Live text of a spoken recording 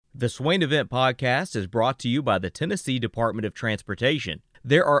The Swain Event Podcast is brought to you by the Tennessee Department of Transportation.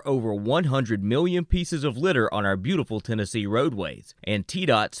 There are over 100 million pieces of litter on our beautiful Tennessee roadways, and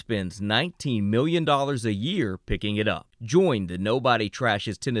TDOT spends $19 million a year picking it up. Join the Nobody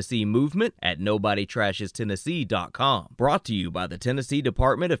Trashes Tennessee movement at NobodyTrashesTennessee.com. Brought to you by the Tennessee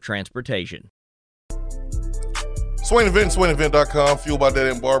Department of Transportation. Swain Event, SwainEvent.com, fueled by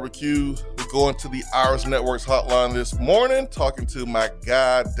Dane Barbecue. We're going to the Irish Network's hotline this morning, talking to my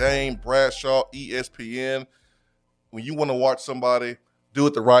guy, Dane Bradshaw, ESPN. When you want to watch somebody, do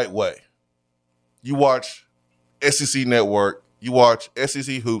it the right way. You watch SEC Network, you watch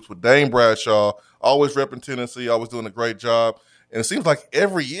SEC Hoops with Dane Bradshaw, always repping Tennessee, always doing a great job. And it seems like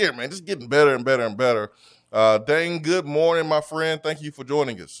every year, man, just getting better and better and better. Dane, good morning, my friend. Thank you for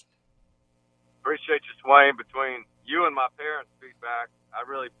joining us. Appreciate you, Swain. Between you and my parents' feedback, I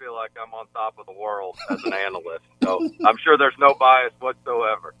really feel like I'm on top of the world as an analyst. So I'm sure there's no bias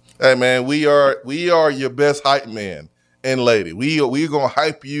whatsoever. Hey, man, we are your best hype man and lady. We're gonna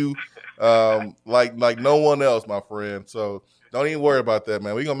hype you like no one else, my friend. So don't even worry about that,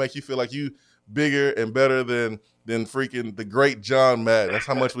 man. We're gonna make you feel like you bigger and better than freaking the great John Madden. That's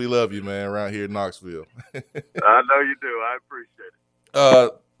how much we love you, man, around here in Knoxville. I know you do. I appreciate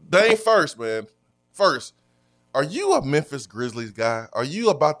it. Dane, first, are you a Memphis Grizzlies guy? Are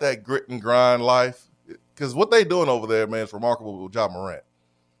you about that grit and grind life? Because what they doing over there, man, is remarkable with Ja Morant.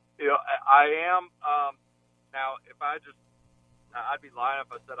 You know, I am. Now, I'd be lying if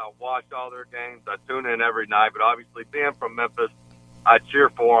I said I watch all their games. I tune in every night, but obviously being from Memphis, I cheer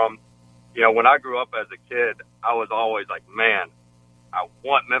for them. You know, when I grew up as a kid, I was always like, man, I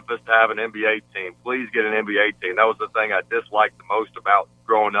want Memphis to have an NBA team. Please get an NBA team. That was the thing I disliked the most about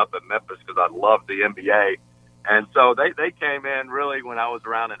growing up in Memphis because I loved the NBA. And so they came in really when I was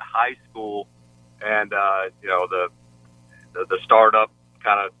around in high school, and you know, the startup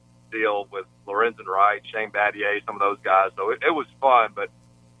kind of deal with Lorenzen Wright, Shane Battier, some of those guys. So it was fun, but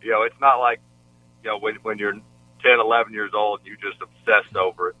you know, it's not like, you know, when you're 10, 11 years old, you just obsessed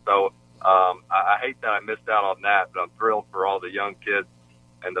over it. So I hate that I missed out on that, but I'm thrilled for all the young kids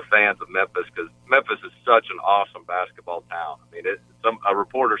and the fans of Memphis, because Memphis is such an awesome basketball town. I mean, a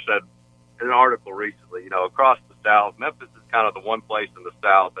reporter said in an article recently, you know, across the South, Memphis is kind of the one place in the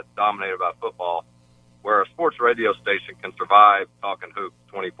South that's dominated by football, where a sports radio station can survive talking hoops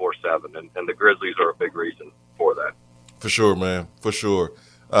 24/7, and the Grizzlies are a big reason for that. For sure, man. For sure.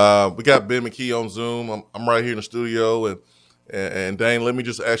 We got Ben McKee on Zoom. I'm right here in the studio, and Dane, let me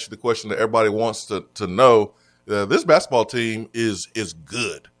just ask you the question that everybody wants to know. This basketball team is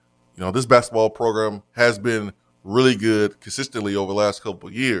good. You know, this basketball program has been really good consistently over the last couple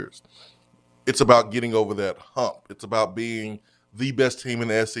of years. It's about getting over that hump. It's about being the best team in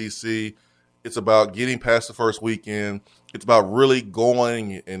the SEC. It's about getting past the first weekend. It's about really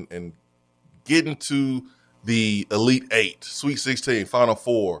going and getting to the Elite Eight, Sweet 16, Final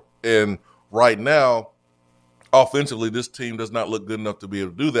Four. And right now, offensively, this team does not look good enough to be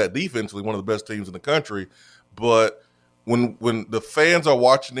able to do that. Defensively, one of the best teams in the country. But when the fans are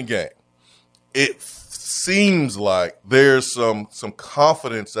watching the game, it seems like there's some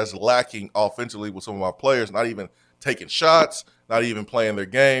confidence that's lacking offensively with some of our players, not even taking shots, not even playing their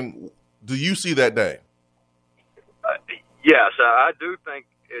game. Do you see that, Dane? Yes, I do think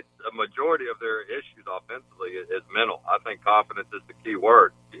it's a majority of their issues offensively is mental. I think confidence is the key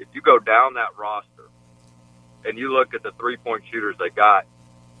word. If you go down that roster and you look at the three-point shooters they got,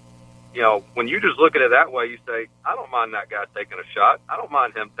 you know, when you just look at it that way, you say, I don't mind that guy taking a shot. I don't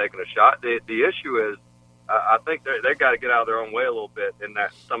mind him taking a shot. The issue is I think they got to get out of their own way a little bit in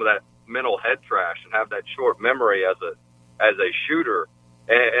that some of that mental head trash and have that short memory as a shooter.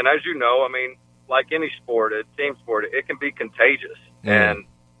 And as you know, I mean, like any sport, a team sport, it can be contagious. Mm.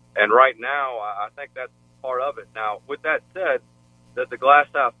 And right now, I think that's part of it. Now, with that said, that the glass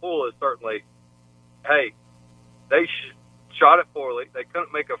half full is certainly, hey, they shot it poorly. They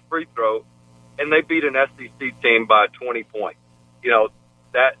couldn't make a free throw, and they beat an SEC team by 20 points. You know,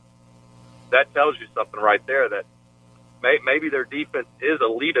 that tells you something right there, that maybe their defense is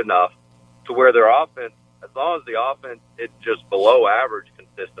elite enough to where their offense, as long as the offense is just below average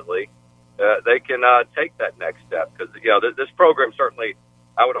consistently, they can take that next step. Because, you know, this program certainly,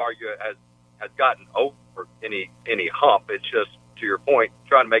 I would argue, has gotten over any hump. It's just, to your point,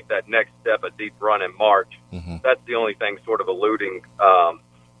 trying to make that next step, a deep run in March. Mm-hmm. That's the only thing sort of eluding the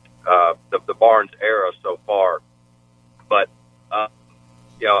Barnes era so far. But,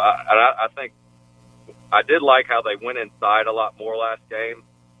 you know, I think I did like how they went inside a lot more last game,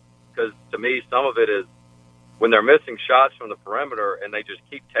 because to me, some of it is when they're missing shots from the perimeter and they just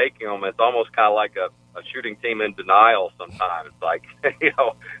keep taking them, it's almost kind of like a shooting team in denial sometimes. Like,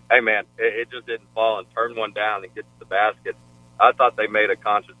 hey, man, it just didn't fall, and turn one down and get to the basket. I thought they made a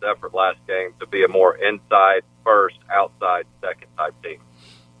conscious effort last game to be a more inside first, outside second type team.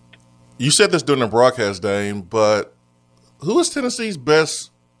 You said this during the broadcast, Dane, but who is Tennessee's best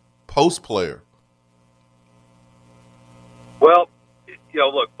post player? Well,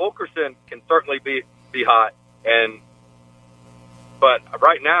 look, Fulkerson can certainly be hot, but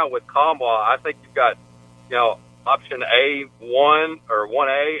right now with Kamwa, I think you've got, option A1 or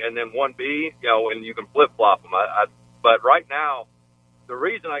 1A and then 1B, and you can flip-flop them. But right now, the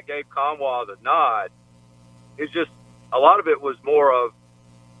reason I gave Kamwa the nod is just a lot of it was more of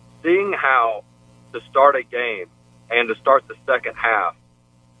seeing how to start a game and to start the second half.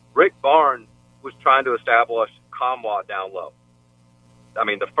 Rick Barnes was trying to establish Kamwa down low. I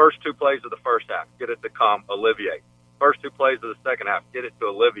mean, the first 2 plays of the first half, get it to Olivier. First 2 plays of the second half, get it to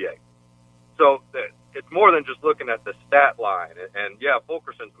Olivier. So it's more than just looking at the stat line. And yeah,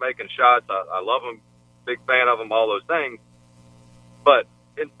 Fulkerson's making shots. I love him, big fan of him, all those things. But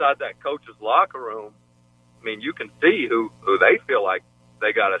inside that coach's locker room, I mean, you can see who they feel like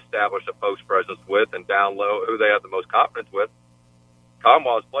they got to establish a post presence with, and down low, who they have the most confidence with.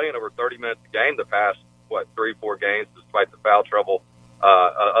 Kamwa's playing over 30 minutes a game the past, 3-4 games, despite the foul trouble,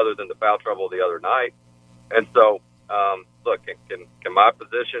 other than the foul trouble the other night. And so, look, can my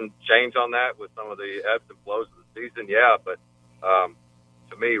position change on that with some of the ebbs and flows of the season? Yeah, but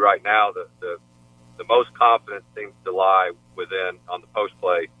to me right now, the most confidence seems to lie on the post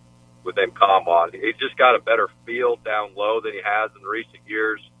play within Kamwa. He's just got a better feel down low than he has in recent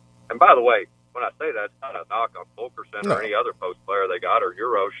years. And by the way, when I say that, it's not a knock on Fulkerson or any other post player they got, or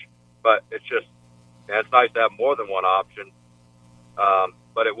Eurosh, but it's just, it's nice to have more than one option.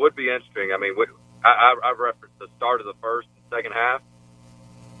 But it would be interesting. I mean, I've referenced the start of the first and second half,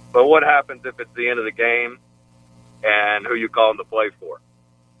 but what happens if it's the end of the game and who you call him to play for?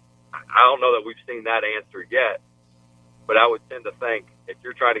 I don't know that we've seen that answer yet, but I would tend to think if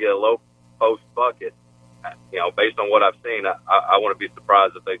you're trying to get a low post bucket, based on what I've seen, I wouldn't be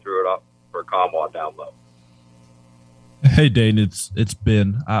surprised if they drew it up for Kamwa down low. Hey, Dane, it's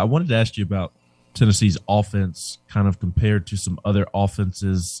Ben. I wanted to ask you about Tennessee's offense kind of compared to some other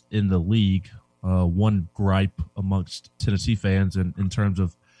offenses in the league. One gripe amongst Tennessee fans in terms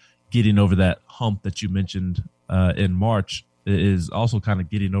of getting over that hump that you mentioned in March is also kind of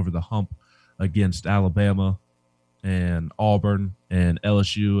getting over the hump against Alabama and Auburn and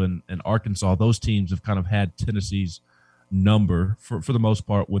LSU and Arkansas. Those teams have kind of had Tennessee's number for the most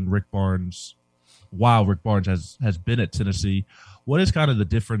part while Rick Barnes has been at Tennessee. What is kind of the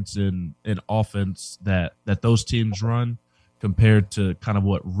difference in offense that those teams run compared to kind of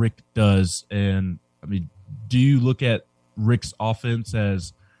what Rick does? And I mean, do you look at Rick's offense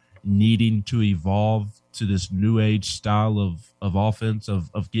as needing to evolve to this new age style of offense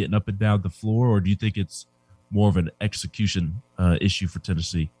of getting up and down the floor, or do you think it's more of an execution issue for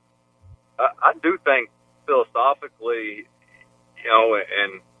Tennessee? I do think philosophically,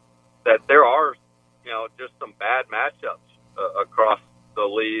 and that there are, just some bad matchups across the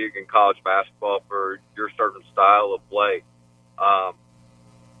league and college basketball for your certain style of play.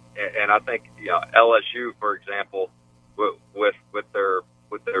 And I think, LSU, for example, with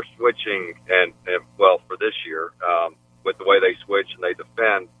their switching and for this year, with the way they switch and they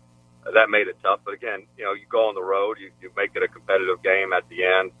defend, that made it tough. But again, you go on the road, you make it a competitive game at the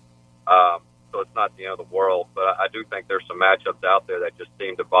end. So it's not the end of the world, but I do think there's some matchups out there that just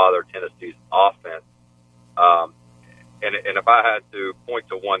seem to bother Tennessee's offense. And if I had to point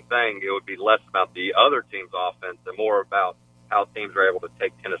to one thing, it would be less about the other team's offense and more about how teams are able to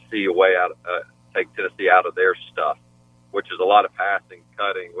take Tennessee out of their stuff, which is a lot of passing,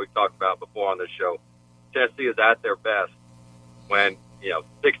 cutting. We've talked about before on this show. Tennessee is at their best when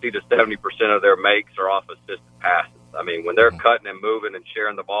 60 to 70% of their makes are off assisted passes. I mean, when they're cutting and moving and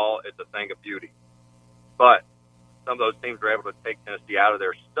sharing the ball, it's a thing of beauty. But some of those teams are able to take Tennessee out of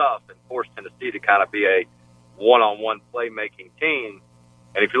their stuff and force Tennessee to kind of be a one-on-one playmaking team.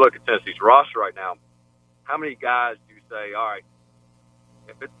 And if you look at Tennessee's roster right now, how many guys do you say, all right,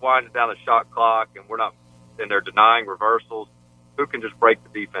 if it's winding down the shot clock and they're denying reversals, who can just break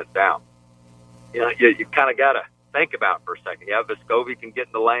the defense down? You kind of got to think about it for a second. Yeah, Vescovi can get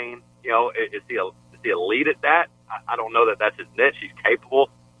in the lane. Is he elite at that? I don't know that that's his niche. He's capable.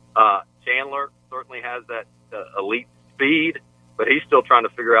 Chandler certainly has that elite speed, but he's still trying to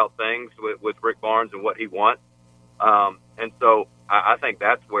figure out things with Rick Barnes and what he wants. And so I think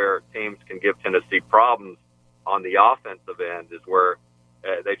that's where teams can give Tennessee problems on the offensive end, is where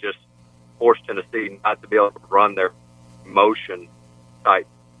they just force Tennessee not to be able to run their motion type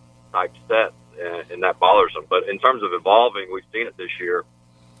sets. and that bothers them. But in terms of evolving, we've seen it this year.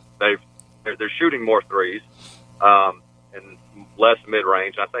 They're shooting more threes and less mid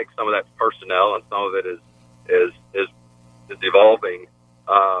range. I think some of that's personnel, and some of it is evolving.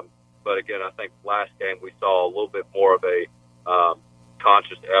 But again, I think last game we saw a little bit more of a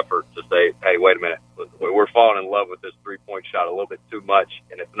conscious effort to say, hey, wait a minute, we're falling in love with this 3-point shot a little bit too much,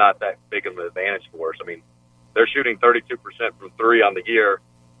 and it's not that big of an advantage for us. I mean, they're shooting 32% from three on the year,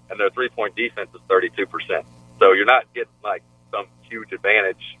 and their 3-point defense is 32%. So you're not getting like some huge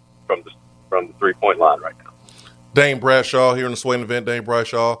advantage from the 3-point line right now. Dane Bradshaw here in the Swaying Event. Dane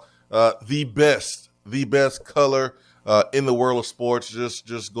Bradshaw, the best color in the world of sports.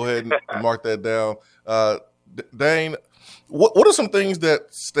 Just go ahead and mark that down. Dane, what are some things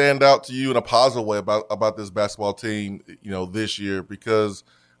that stand out to you in a positive way about this basketball team, this year? Because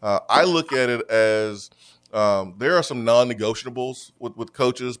I look at it as there are some non-negotiables with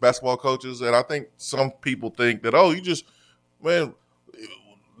coaches, basketball coaches, and I think some people think that,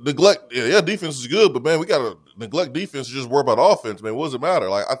 neglect. Yeah, defense is good, but man, we got to neglect defense to just worry about offense. Man, what does it matter?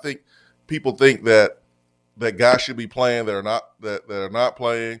 Like, I think people think that guys should be playing that are not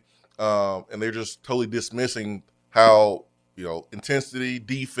playing, and they're just totally dismissing how intensity,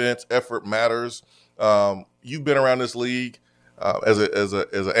 defense, effort matters. You've been around this league as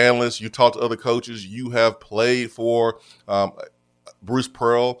an analyst. You talk to other coaches. You have played for Bruce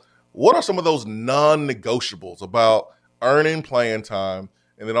Pearl. What are some of those non-negotiables about earning playing time?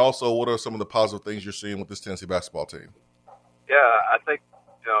 And then also, what are some of the positive things you're seeing with this Tennessee basketball team? Yeah, I think,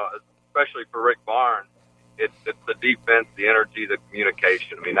 especially for Rick Barnes, it's the defense, the energy, the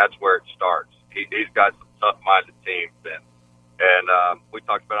communication. I mean, that's where it starts. He's got some tough-minded teams. And we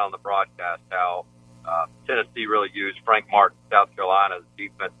talked about on the broadcast how Tennessee really used Frank Martin, South Carolina's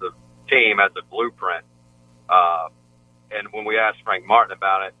defensive team, as a blueprint. And when we asked Frank Martin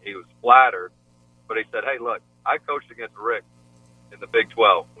about it, he was flattered. But he said, hey, look, I coached against Rick in the Big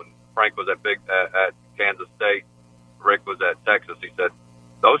 12 when Frank was at Kansas State. Rick was at Texas. He said,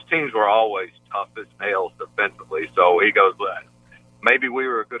 those teams were always tough as nails defensively. So he goes, maybe we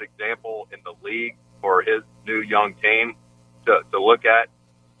were a good example in the league for his new young team to look at,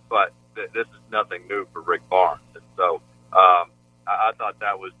 but this is nothing new for Rick Barnes. And so I thought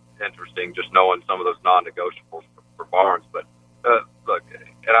that was interesting, just knowing some of those non-negotiables for Barnes. But look,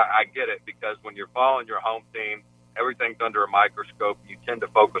 and I get it, because when you're following your home team, everything's under a microscope. You tend to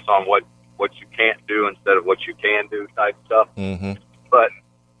focus on what you can't do instead of what you can do type stuff. Mm-hmm. But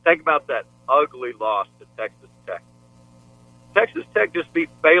think about that ugly loss to Texas Tech. Texas Tech just beat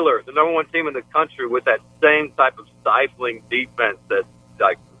Baylor, the number one team in the country, with that same type of stifling defense that's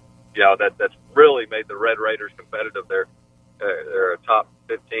really made the Red Raiders competitive. They're a top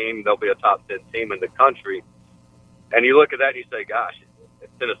 15. They'll be a top 10 team in the country. And you look at that and you say, gosh,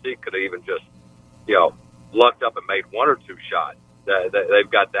 Tennessee could have even just, lucked up and made one or two shots. They've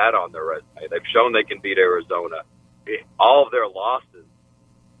got that on their resume. They've shown they can beat Arizona. All of their losses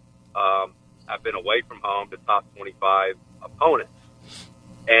have been away from home to top 25 opponents.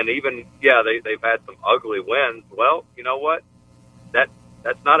 And even, they've had some ugly wins. Well, you know what?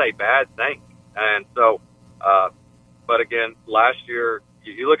 That's not a bad thing. And so, but again, last year,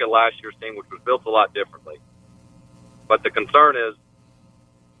 you look at last year's team, which was built a lot differently. But the concern is,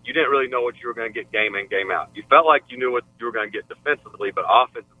 you didn't really know what you were going to get game in, game out. You felt like you knew what you were going to get defensively, but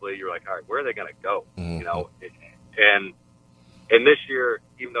offensively, you're like, all right, where are they going to go? Mm-hmm. And this year,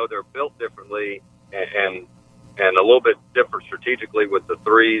 even though they're built differently and a little bit different strategically with the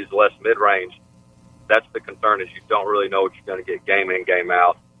threes, less mid-range, that's the concern, is you don't really know what you're going to get game in, game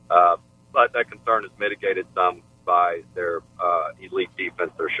out. But that concern is mitigated some by their elite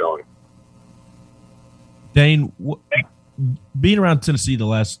defense they're showing. Dane, being around Tennessee the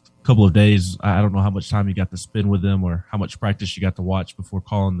last couple of days, I don't know how much time you got to spend with them or how much practice you got to watch before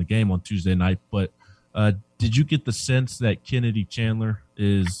calling the game on Tuesday night, but did you get the sense that Kennedy Chandler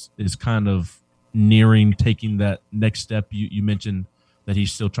is kind of nearing taking that next step? You mentioned that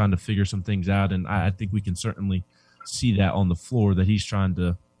he's still trying to figure some things out, and I think we can certainly see that on the floor, that he's trying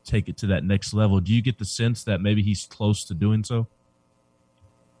to take it to that next level. Do you get the sense that maybe he's close to doing so?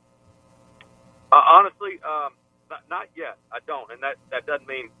 Honestly, not yet. I don't, and that doesn't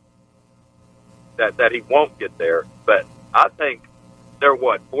mean that he won't get there. But I think they're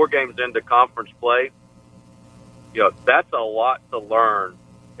 4 games into conference play. That's a lot to learn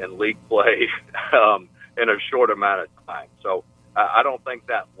in league play in a short amount of time. So I don't think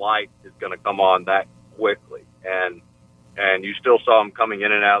that light is going to come on that quickly. And you still saw him coming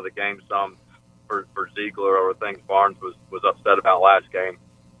in and out of the game some for Ziegler over things Barnes was upset about last game.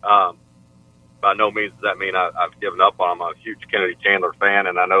 By no means does that mean I've given up on him. I'm a huge Kennedy Chandler fan,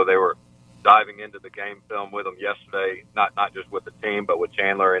 and I know they were diving into the game film with them yesterday, not just with the team, but with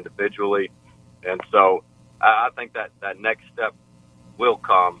Chandler individually. And so I think that next step will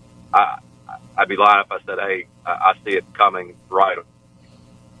come. I'd be lying if I said, hey, I see it coming right.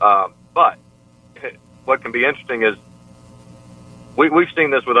 But what can be interesting is we've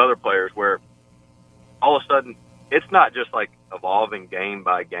seen this with other players where all of a sudden it's not just like evolving game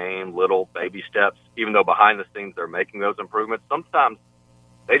by game, little baby steps, even though behind the scenes they're making those improvements. Sometimes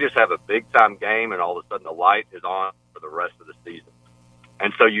they just have a big-time game, and all of a sudden the light is on for the rest of the season.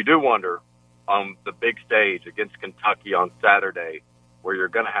 And so you do wonder on the big stage against Kentucky on Saturday, where you're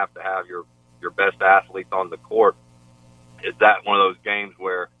going to have your best athletes on the court, is that one of those games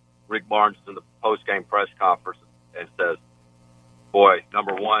where Rick Barnes is in the post-game press conference and says, boy,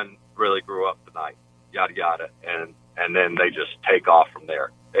 number one really grew up tonight, yada, yada, and then they just take off from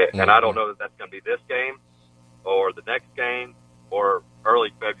there. And I don't know that that's going to be this game or the next game or early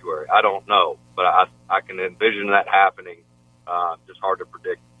February. I don't know, but I can envision that happening. Just hard to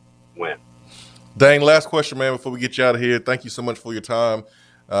predict when. Dane, last question, man, before we get you out of here. Thank you so much for your time.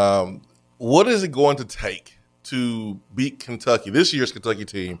 What is it going to take to beat Kentucky, this year's Kentucky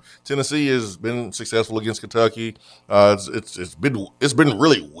team? Tennessee has been successful against Kentucky. It's been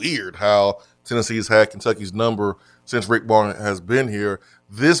really weird how Tennessee has had Kentucky's number since Rick Barnes has been here.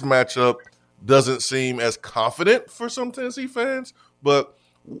 This matchup doesn't seem as confident for some Tennessee fans, but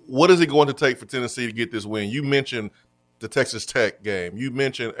what is it going to take for Tennessee to get this win? You mentioned the Texas Tech game. You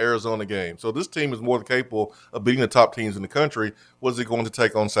mentioned Arizona game. So this team is more than capable of beating the top teams in the country. What is it going to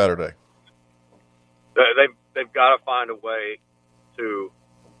take on Saturday? They've got to find a way to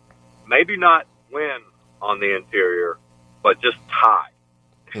maybe not win on the interior, but just tie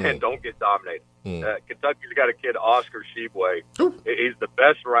and don't get dominated. Kentucky's got a kid, Oscar Sheboy. He's the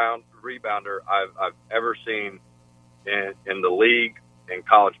best round rebounder I've ever seen in the league in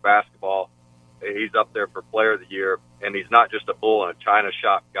college basketball. He's up there for Player of the Year, and he's not just a bull and a China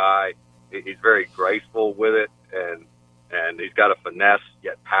shop guy. He's very graceful with it, and he's got a finesse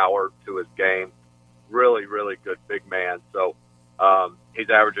yet power to his game. Really, really good big man. So he's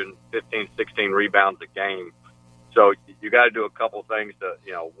averaging 15, 16 rebounds a game. So you got to do a couple things to,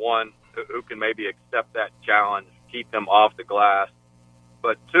 one, who can maybe accept that challenge, keep him off the glass.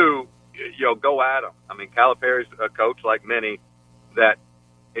 But two, go at him. I mean, Calipari's a coach like many that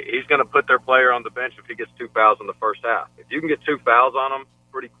he's going to put their player on the bench if he gets 2 fouls in the first half. If you can get 2 fouls on him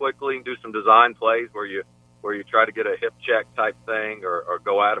pretty quickly and do some design plays where you try to get a hip check type thing or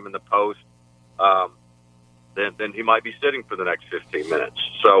go at him in the post, then he might be sitting for the next 15 minutes.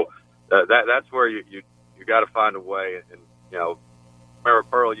 So that's where you got to find a way. And Mara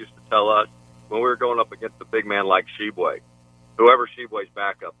Pearl used to tell us when we were going up against a big man like Sheboy, whoever Sheboy's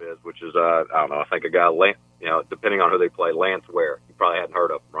backup is, which is I don't know, I think a guy, depending on who they play, Lance Ware. You probably hadn't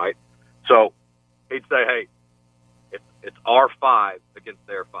heard of him, right? So he'd say, hey, it's our 5 against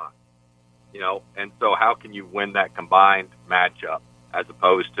their 5, and so how can you win that combined matchup as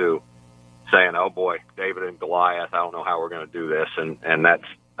opposed to saying, oh boy, David and Goliath, I don't know how we're going to do this. And that's,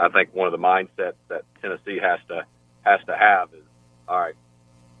 I think, one of the mindsets that Tennessee has to have is, all right,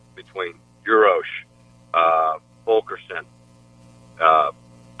 between Urosh, Fulkerson,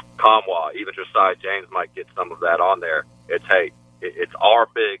 Kamwa, even Josiah James might get some of that on there. It's, hey, it's our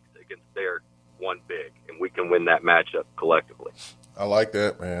bigs against their one big, and we can win that matchup collectively. I like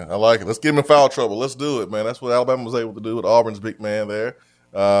that, man. I like it. Let's get him in foul trouble. Let's do it, man. That's what Alabama was able to do with Auburn's big man there.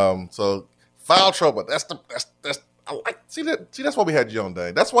 So foul trouble. That's I like. See that's why we had you on,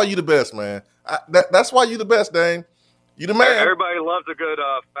 Dane. That's why you the best, man. That's why you the best, Dane. You the man. Everybody loves a good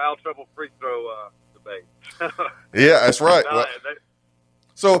foul trouble free throw debate. Yeah, that's right.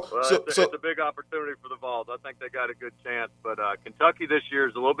 It's a big opportunity for the Vols. I think they got a good chance. But Kentucky this year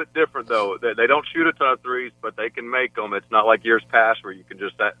is a little bit different, though. They don't shoot a ton of threes, but they can make them. It's not like years past where you can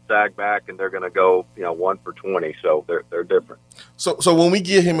just sag back and they're going to go 1 for 20. So they're different. So when we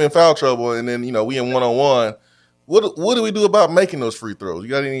get him in foul trouble and then we in 1-on-1, what do we do about making those free throws? You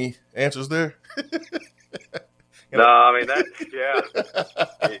got any answers there? No, I mean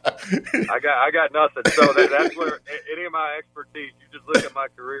I got nothing. So that's where any of my expertise. You just look at my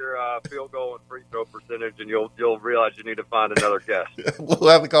career field goal and free throw percentage, and you'll realize you need to find another guest. We'll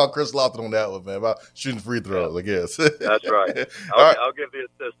have to call Chris Lofton on that one, man, about shooting free throws. I guess that's right. I'll give the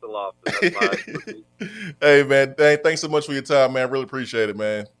assist to Lofton. That's my expertise. Hey, man, Dane, thanks so much for your time, man. Really appreciate it,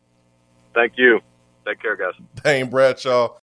 man. Thank you. Take care, guys. Dane Bradshaw.